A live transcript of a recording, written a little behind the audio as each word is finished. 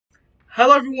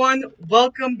Hello everyone,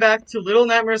 welcome back to Little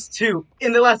Nightmares 2.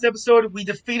 In the last episode, we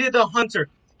defeated the hunter.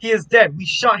 He is dead. We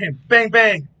shot him. Bang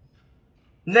bang.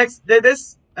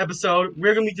 This episode,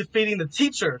 we're gonna be defeating the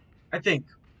teacher, I think.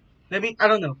 Maybe? I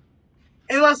don't know.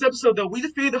 In the last episode though, we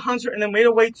defeated the hunter and then made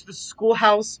our way to the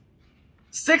schoolhouse.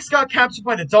 Six got captured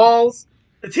by the dolls.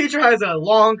 The teacher has a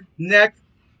long neck.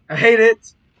 I hate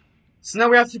it. So now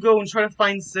we have to go and try to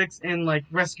find Six and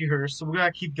rescue her, so we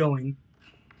gotta keep going.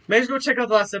 Make sure to go check out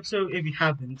the last episode if you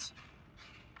haven't.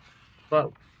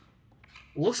 But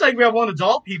looks like we have one of the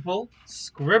doll people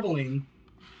scribbling.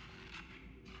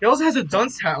 He also has a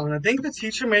dunce hat on. I think the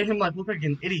teacher made him look like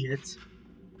an idiot.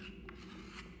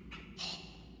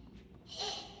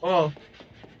 Oh,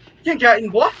 you can't catch me.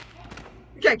 What?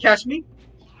 You can't catch me.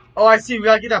 Oh, I see. We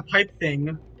gotta get that pipe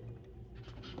thing.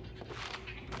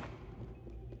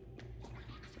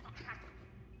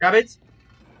 Grab it.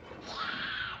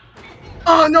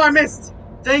 Oh no, I missed.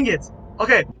 Dang it.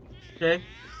 Okay. Okay.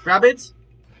 Grab it.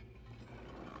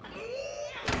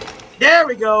 There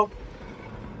we go.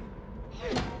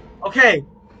 Okay.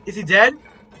 Is he dead?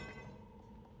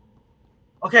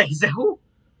 Okay, he's dead. Ooh.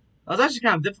 That was actually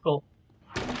kind of difficult.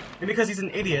 Maybe because he's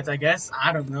an idiot, I guess.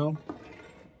 I don't know.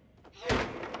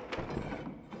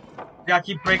 Gotta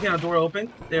keep breaking the door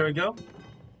open. There we go.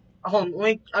 Hold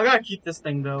on, I gotta keep this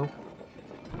thing though.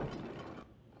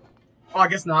 Oh, I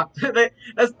guess not.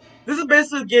 This is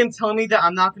basically the game telling me that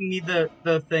I'm not gonna need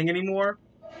the thing anymore.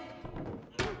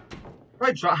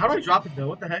 How do I drop it though?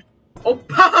 What the heck? Oh,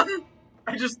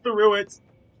 I just threw it.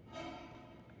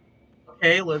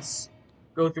 Okay, let's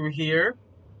go through here.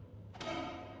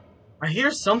 I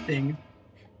hear something.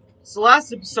 So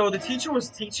last episode, the teacher was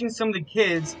teaching some of the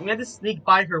kids, and we had to sneak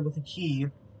by her with a key.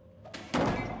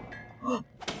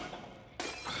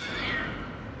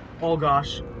 Oh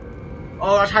gosh.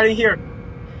 Oh gosh, hiding here.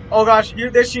 Oh gosh,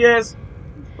 there she is.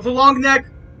 With a long neck.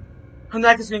 Her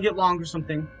neck is gonna get long or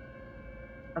something.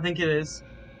 I think it is.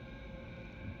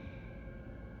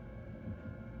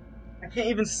 I can't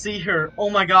even see her.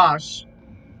 Oh my gosh.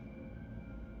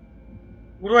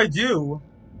 What do I do?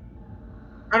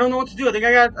 I don't know what to do. I think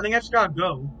I just gotta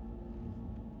go.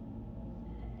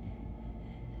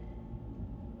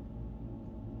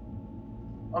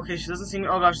 Okay, she doesn't see me.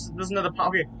 Oh gosh, there's another pop.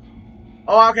 Okay.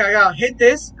 Oh, okay, I gotta hit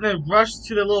this and then rush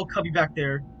to the little cubby back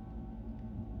there.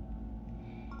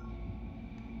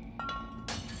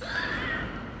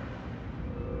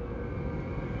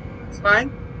 It's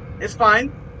fine. It's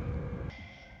fine.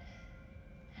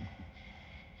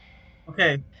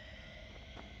 Okay.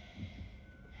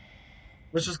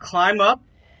 Let's just climb up.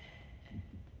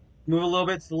 Move a little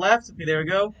bit to the left. Okay, there we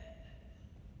go.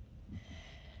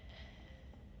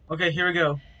 Okay, here we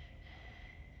go.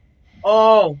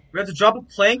 Oh, we have to drop a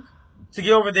plank to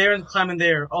get over there and climb in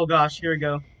there. Oh gosh, here we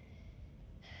go.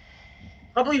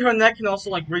 Probably her neck can also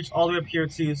reach all the way up here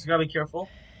too, so gotta be careful.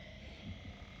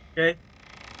 Okay.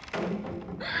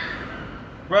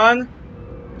 Run.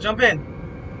 Jump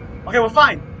in. Okay, we're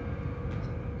fine.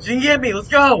 She can get me. Let's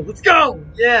go. Let's go.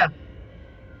 Yeah.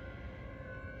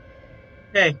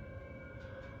 Okay.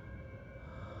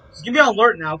 She's gonna be on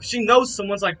alert now because she knows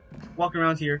someone's walking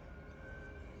around here.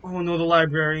 Oh no, the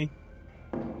library.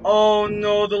 Oh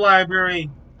no, the library.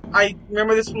 I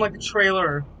remember this from the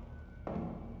trailer.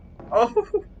 Oh,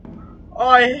 oh,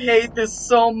 I hate this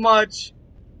so much.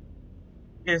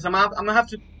 Okay, so I'm gonna have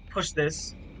to push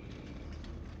this.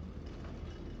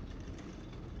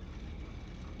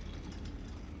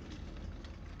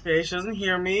 Okay, she doesn't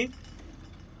hear me.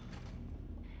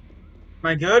 Am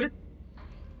I good?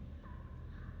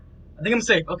 I think I'm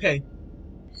safe. Okay.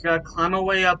 Just gotta climb my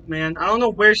way up, man. I don't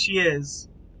know where she is.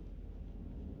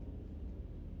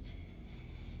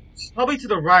 She's probably to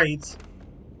the right.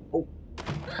 Oh.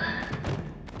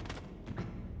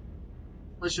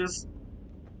 Let's just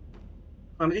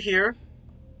climb to here.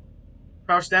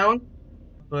 Crouch down.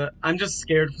 But I'm just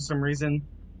scared for some reason.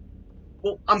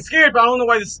 Well, I'm scared, but I don't know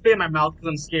why to spit in my mouth because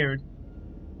I'm scared.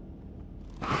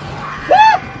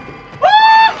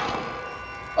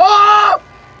 Oh!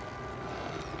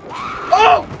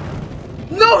 Oh!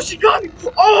 No, she got me!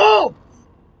 Oh!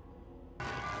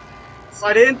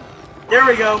 Slide in. There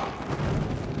we go.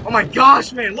 Oh my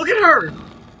gosh, man, look at her!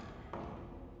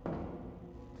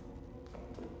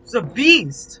 She's a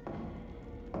beast.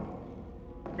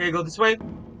 Okay, go this way.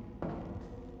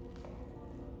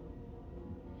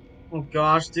 Oh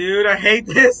gosh, dude, I hate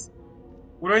this.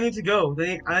 Where do I need to go?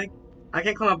 I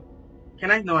can't climb up.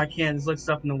 Can I? No, I can't. There's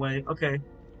stuff in the way. Okay.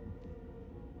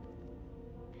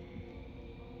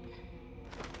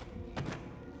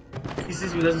 She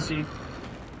sees me, doesn't she?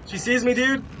 She sees me,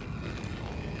 dude.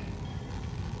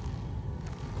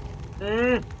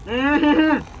 No!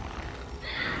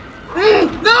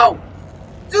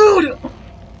 Dude!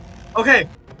 Okay.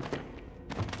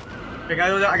 I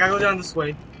gotta go down this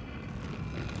way.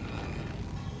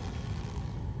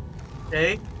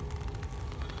 Okay.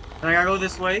 And I gotta go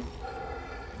this way.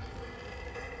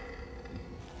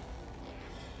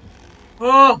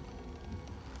 Oh!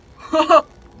 Oh!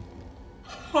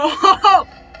 Oh!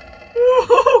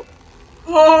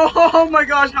 Oh my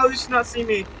gosh, how did she not see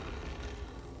me?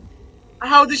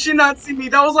 How did she not see me?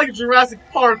 That was like Jurassic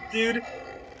Park, dude.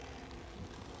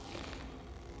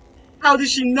 How did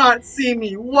she not see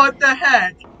me? What the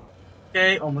heck?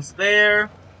 Okay, almost there.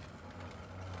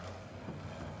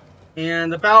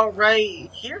 And about right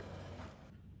here.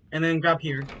 And then grab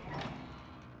here.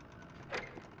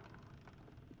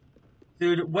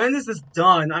 Dude, when is this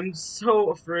done? I'm so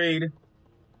afraid.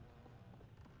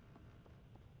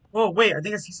 Oh, wait, I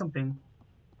think I see something.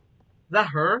 Is that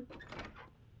her?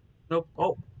 Nope.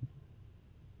 Oh,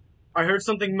 I heard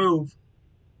something move.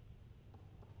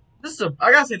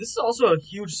 I gotta say, this is also a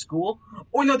huge school.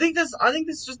 Oh, no, I think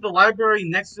this is just the library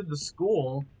next to the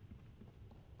school.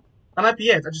 That might be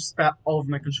it. I just spat all over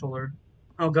my controller.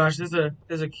 Oh gosh, there's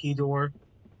a key door.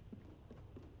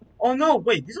 Oh no,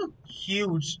 wait, these are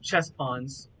huge chest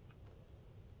pawns.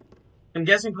 I'm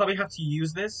guessing we probably have to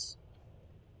use this.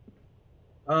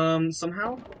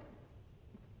 Somehow?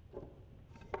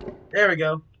 There we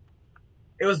go.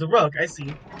 It was the rook, I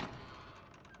see.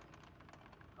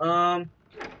 Um,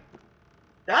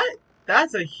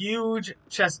 that's a huge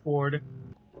chessboard.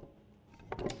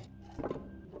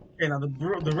 Okay, now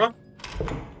the rook.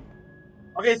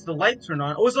 Okay, so the light turned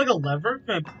on. Oh, it's like a lever.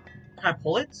 Can I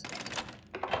pull it?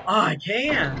 Ah, I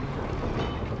can.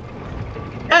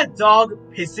 That dog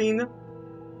pissing.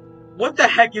 What the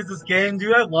heck is this game,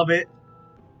 dude? I love it.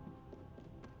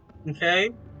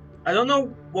 Okay. I don't know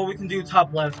what we can do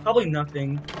top left. Probably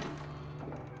nothing.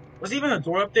 Was even a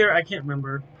door up there? I can't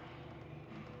remember.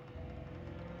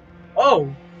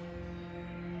 Oh.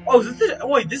 Oh,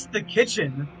 wait, this is the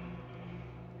kitchen.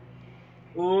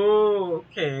 Oh,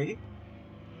 okay.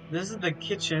 This is the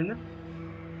kitchen.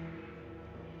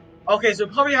 Okay, so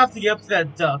we probably have to get up to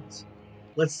that duct.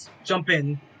 Let's jump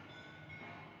in.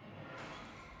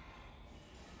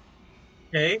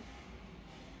 Okay.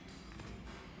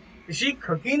 Is she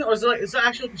cooking, or is it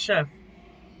actually the chef?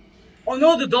 Oh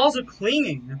no, the dolls are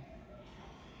cleaning.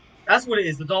 That's what it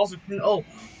is. The dolls are cleaning. Oh,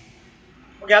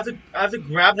 okay. I have to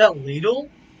grab that ladle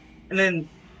and then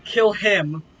kill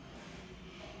him,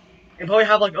 and probably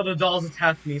have like other dolls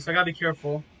attack me. So I gotta be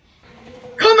careful.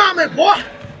 Come on, my boy!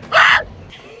 Ah!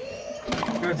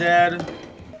 You're dead.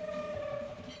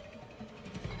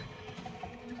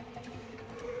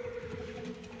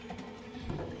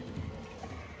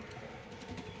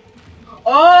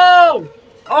 Oh!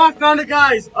 Oh, I found it,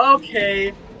 guys.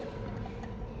 Okay.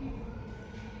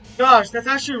 Gosh, that's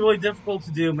actually really difficult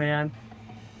to do, man.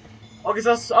 Okay,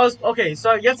 okay,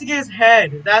 so you have to get his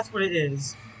head. That's what it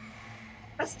is.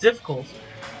 That's difficult.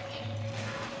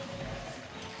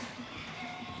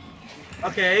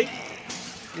 Okay.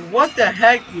 What the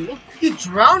heck, dude? Look, he's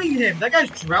drowning him. That guy's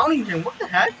drowning him. What the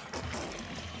heck?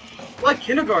 We're like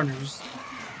kindergartners.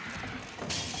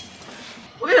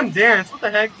 Look at him dance. What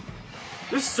the heck?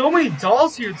 There's so many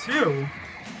dolls here, too.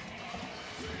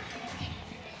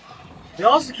 They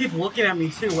also keep looking at me,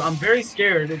 too. I'm very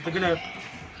scared if they're gonna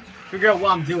figure out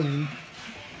what I'm doing.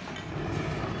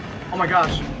 Oh my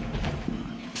gosh.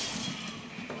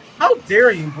 How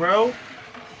dare you, bro?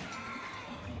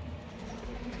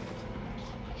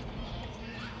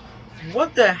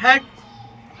 What the heck?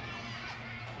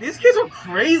 These kids are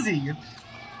crazy.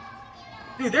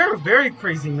 Dude, they're very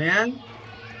crazy, man.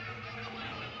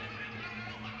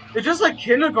 They're just like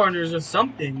kindergartners or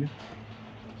something.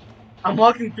 I'm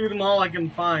walking through them all like I'm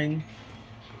fine.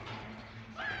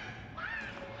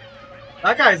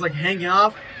 That guy's like hanging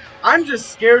off. I'm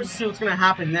just scared to see what's gonna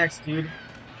happen next, dude.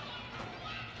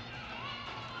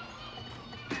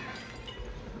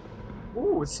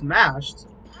 Ooh, it's smashed.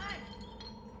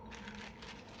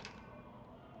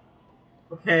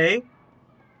 Okay.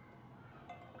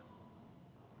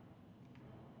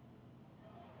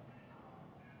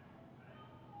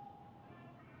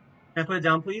 Can I put it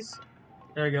down, please?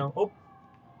 There we go. Oh.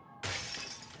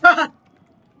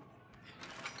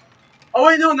 Oh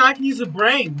wait, no, now I can use the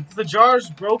brain. The jar's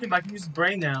broken, but I can use the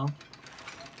brain now.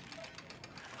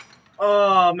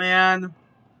 Oh, man.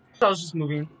 I was just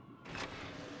moving.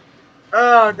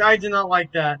 Oh, I did not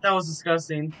like that. That was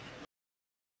disgusting.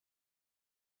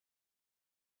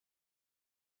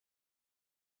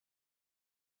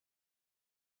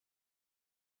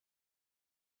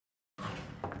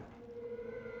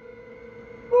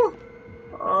 Whew.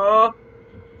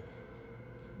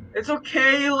 It's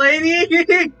okay,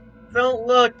 lady! Don't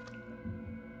look.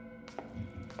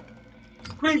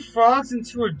 She's putting frogs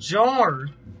into a jar.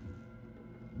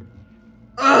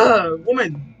 Ugh,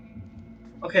 woman.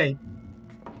 Okay.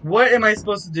 What am I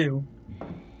supposed to do?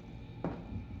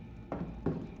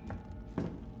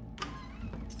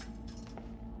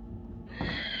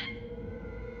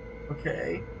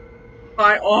 Okay.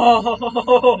 Fine.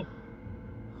 Oh!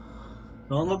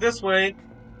 Don't look this way.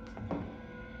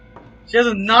 She has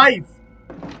a knife!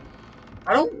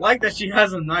 I don't like that she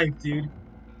has a knife, dude.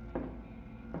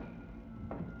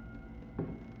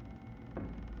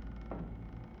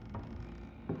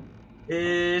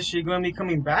 Is she going to be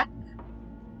coming back?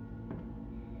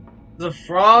 The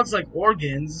frogs like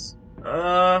organs. There's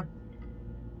a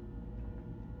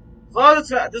lot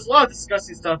of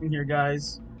disgusting stuff in here,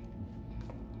 guys.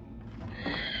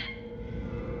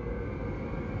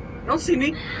 You don't see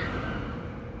me?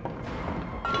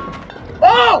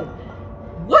 Oh!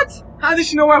 What? How did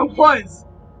she know where I was?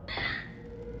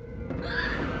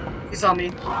 She saw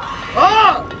me.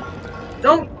 Oh!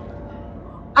 Don't!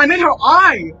 I'm in her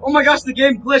eye! Oh my gosh, the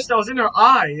game glitched. I was in her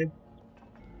eye.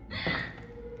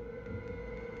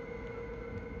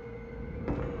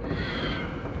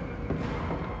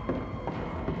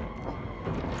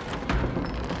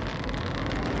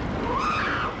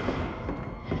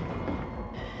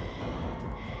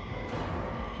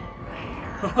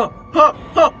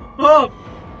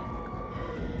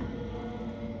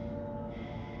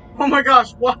 Oh my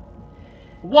gosh, what?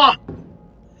 What?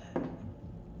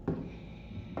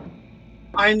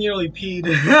 I nearly peed.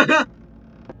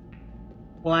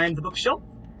 Climb the bookshelf.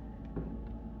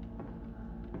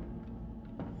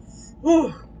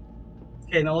 Whew.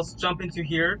 Okay, now let's jump into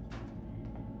here.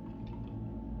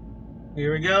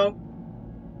 Here we go.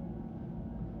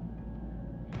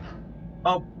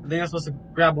 Oh, I think I'm supposed to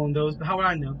grab one of those, but how would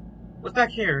I know? What's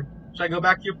back here? Should I go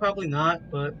back here? Probably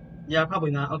not, but yeah, probably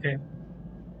not. Okay.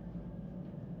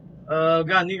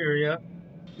 Got a new area.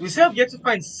 We still have yet to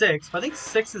find 6, but I think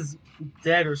 6 is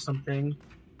dead or something.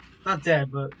 Not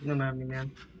dead, but no matter me,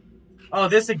 man. Oh,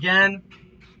 this again.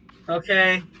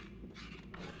 Okay.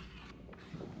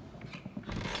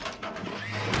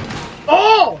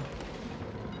 Oh!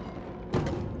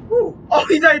 Woo. Oh,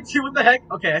 he died too. What the heck?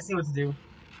 Okay, I see what to do.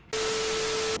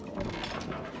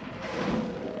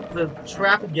 The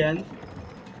trap again.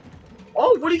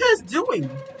 Oh, what are you guys doing?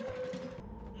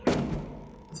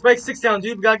 Let's break 6 down,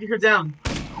 dude. We gotta get her down.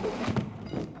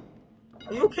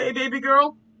 Are you okay, baby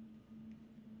girl?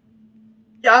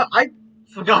 Yeah, I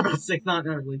forgot about 6. Not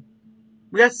really.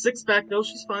 We got 6 back though.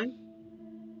 She's fine.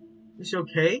 Is she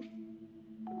okay?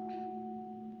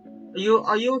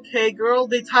 Are you okay, girl?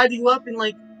 They tied you up and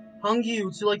like hung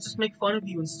you to like just make fun of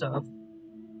you and stuff.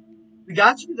 We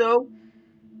got you though.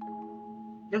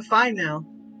 You're fine now.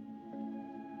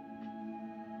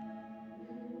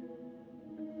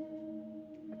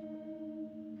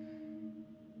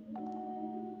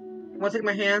 Wanna take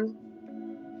my hand?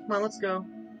 Come on, let's go.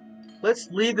 Let's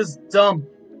leave this dump.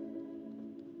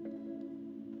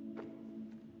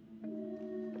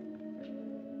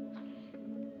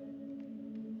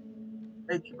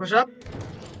 Hey, push up.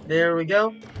 There we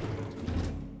go.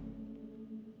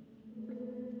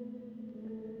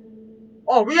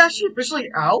 Oh, are we actually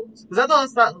officially out? Was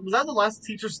that the last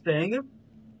teacher's thing?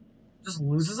 Just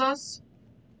loses us?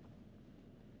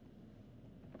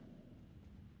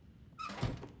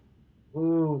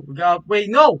 Ooh, we got. Wait,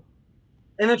 no!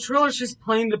 In the trailer, she's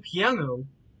playing the piano.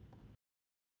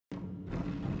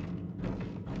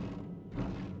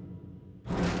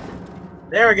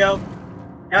 There we go.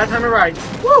 Gotta time it right.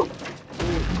 Woo!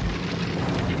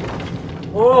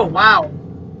 Oh, wow.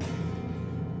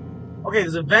 Okay,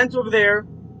 there's a vent over there.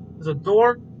 There's a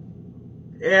door.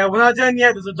 Yeah, we're not done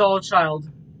yet. There's a doll child.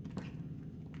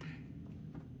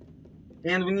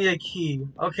 And we need a key.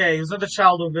 Okay, there's another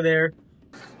child over there.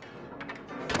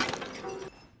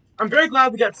 I'm very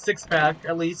glad we got 6 back,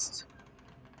 at least.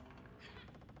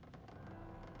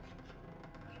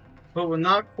 But we're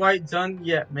not quite done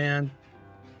yet, man.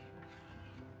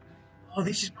 Oh, I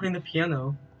think she's playing the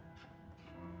piano.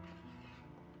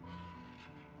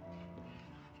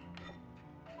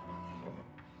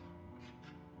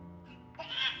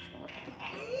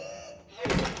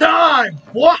 Die!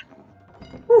 What?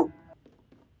 Whew.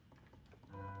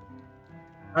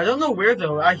 I don't know where,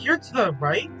 though. I hear it to the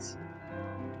right?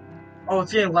 Oh,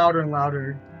 it's getting louder and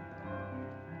louder.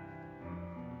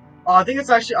 Oh, I think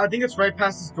it's right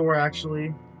past this door,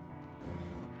 actually.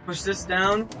 Push this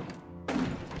down.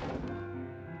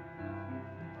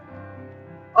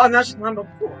 Oh, now she's climbed up.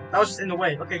 Cool. That was just in the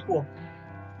way. Okay, cool.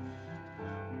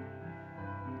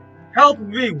 Help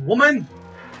me, woman!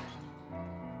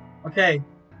 Okay.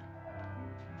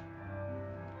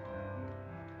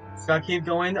 Just gotta keep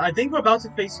going. I think we're about to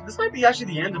face... This might be actually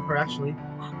the end of her, actually.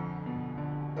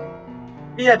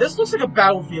 Yeah, this looks like a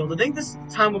battlefield. I think this is the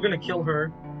time we're gonna kill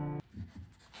her.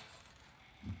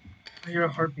 I hear a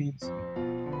heartbeat.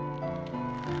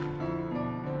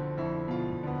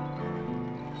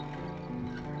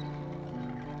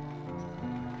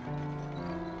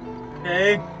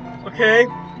 Okay. Okay.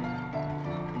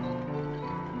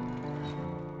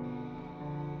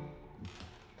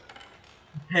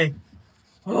 Hey.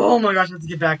 Oh my gosh, I have to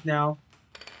get back now.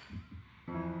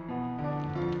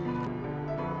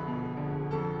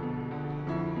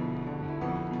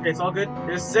 Okay, it's all good.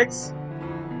 There's 6.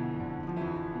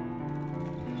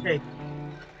 Okay.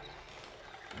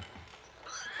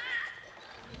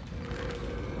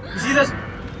 You see this?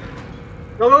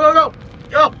 Go, go, go, go!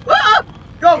 Go! Ah!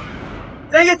 Go!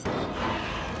 Dang it!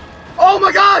 Oh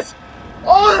my gosh!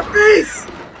 Oh, the face!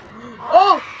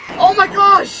 Oh! Oh my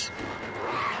gosh!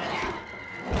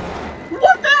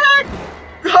 What the heck?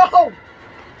 Go!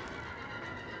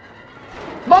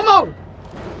 Momo!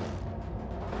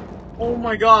 Oh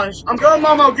my gosh. I'm going,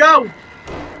 Momo, go!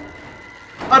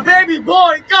 A baby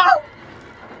boy, go!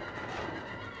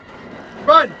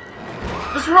 Run!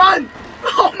 Just run!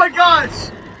 Oh my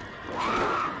gosh!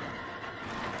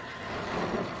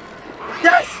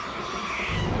 Yes!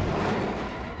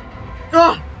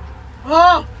 Oh!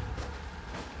 Oh!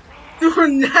 Through her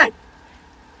neck!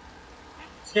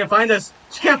 She can't find us!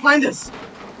 She can't find us!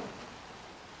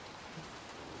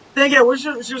 Dang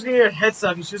it, she was gonna get her head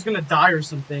sucked and she was gonna die or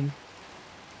something.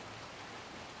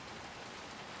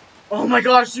 Oh my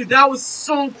gosh, dude, that was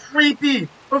so creepy!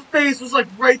 Her face was like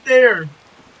right there!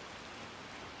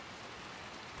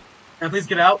 Can I please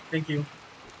get out? Thank you.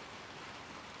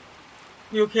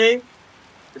 You okay?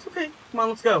 It's okay. Come on,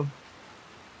 let's go.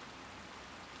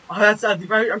 Oh, that's I'm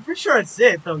pretty sure that's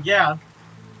it, though. Yeah.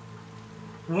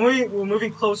 We're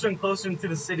moving closer and closer into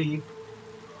the city.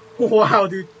 Wow,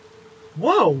 dude.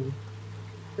 Whoa.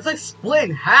 It's like split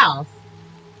in half.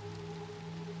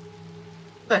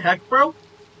 What the heck, bro? Okay,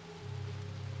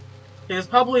 there's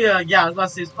probably yeah, I was about to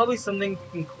say, there's probably something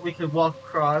we could walk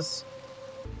across.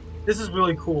 This is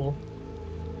really cool.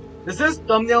 This is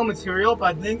thumbnail material,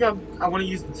 but I think I want to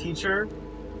use the teacher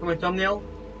for my thumbnail.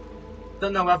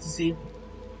 Don't know, we'll have to see.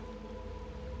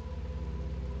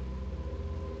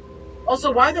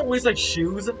 Also, why are there always like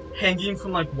shoes hanging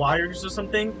from like wires or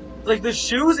something? Like the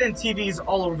shoes and TVs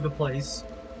all over the place.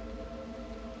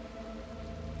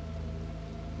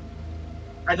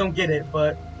 I don't get it,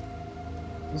 but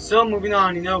still moving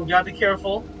on. You know, we gotta be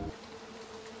careful.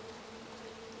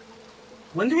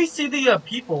 When do we see the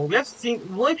people? We have seen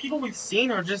the only people we've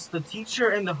seen are just the teacher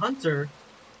and the hunter,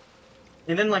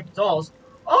 and then like dolls.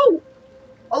 Oh,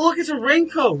 oh look, it's a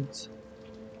raincoat.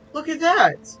 Look at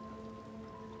that.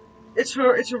 It's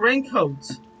her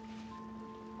raincoat.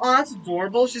 Oh, that's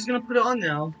adorable. She's gonna put it on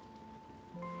now.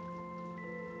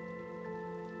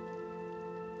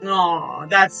 Aw,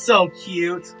 that's so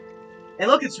cute. And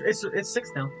look, it's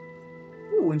 6 now.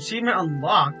 Ooh, achievement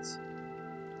unlocked.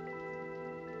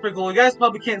 Pretty cool. You guys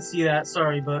probably can't see that.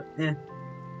 Sorry, but eh.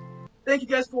 Thank you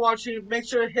guys for watching. Make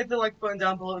sure to hit the like button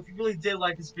down below if you really did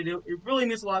like this video. It really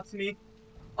means a lot to me.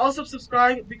 Also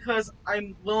subscribe because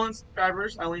I'm low on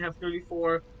subscribers. I only have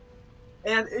 34.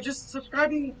 And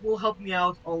subscribing will help me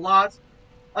out a lot.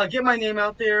 Get my name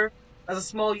out there as a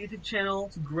small YouTube channel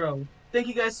to grow. Thank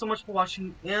you guys so much for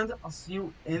watching, and I'll see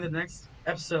you in the next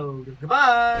episode.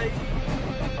 Goodbye!